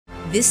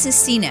This is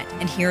CNET,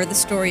 and here are the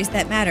stories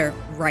that matter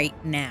right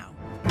now.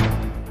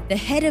 The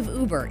head of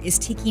Uber is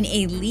taking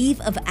a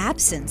leave of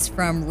absence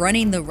from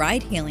running the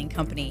ride-hailing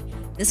company.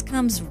 This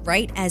comes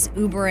right as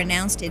Uber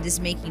announced it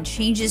is making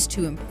changes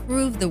to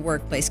improve the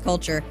workplace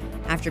culture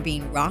after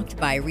being rocked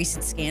by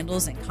recent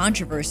scandals and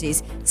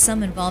controversies,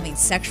 some involving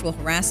sexual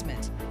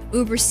harassment.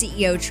 Uber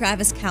CEO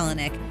Travis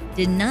Kalanick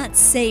did not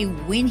say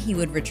when he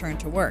would return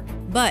to work,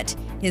 but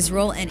his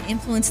role and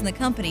influence in the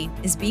company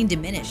is being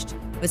diminished,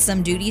 with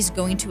some duties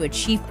going to a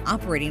chief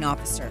operating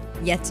officer,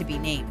 yet to be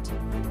named.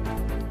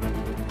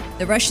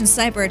 The Russian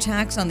cyber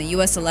attacks on the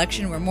U.S.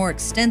 election were more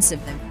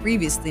extensive than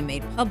previously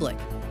made public,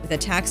 with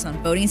attacks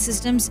on voting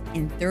systems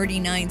in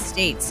 39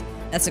 states.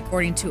 That's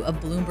according to a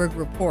Bloomberg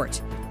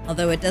report.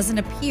 Although it doesn't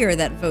appear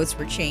that votes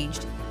were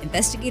changed,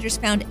 investigators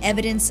found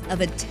evidence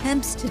of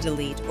attempts to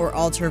delete or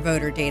alter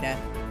voter data,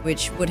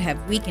 which would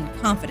have weakened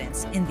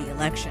confidence in the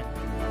election.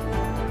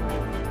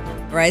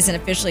 Verizon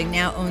officially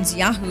now owns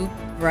Yahoo.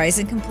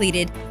 Verizon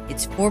completed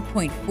its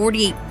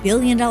 $4.48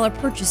 billion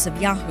purchase of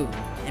Yahoo.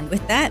 And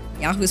with that,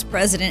 Yahoo's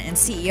president and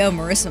CEO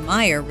Marissa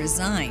Mayer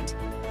resigned.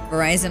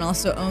 Verizon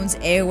also owns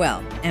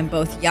AOL, and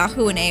both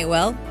Yahoo and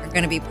AOL are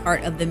going to be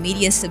part of the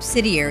media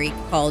subsidiary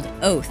called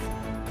Oath,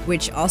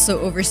 which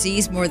also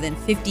oversees more than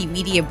 50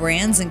 media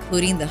brands,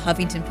 including the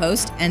Huffington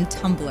Post and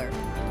Tumblr.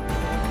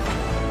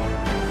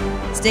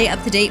 Stay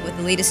up to date with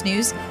the latest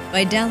news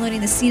by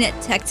downloading the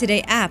CNET Tech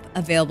Today app,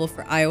 available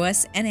for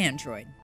iOS and Android.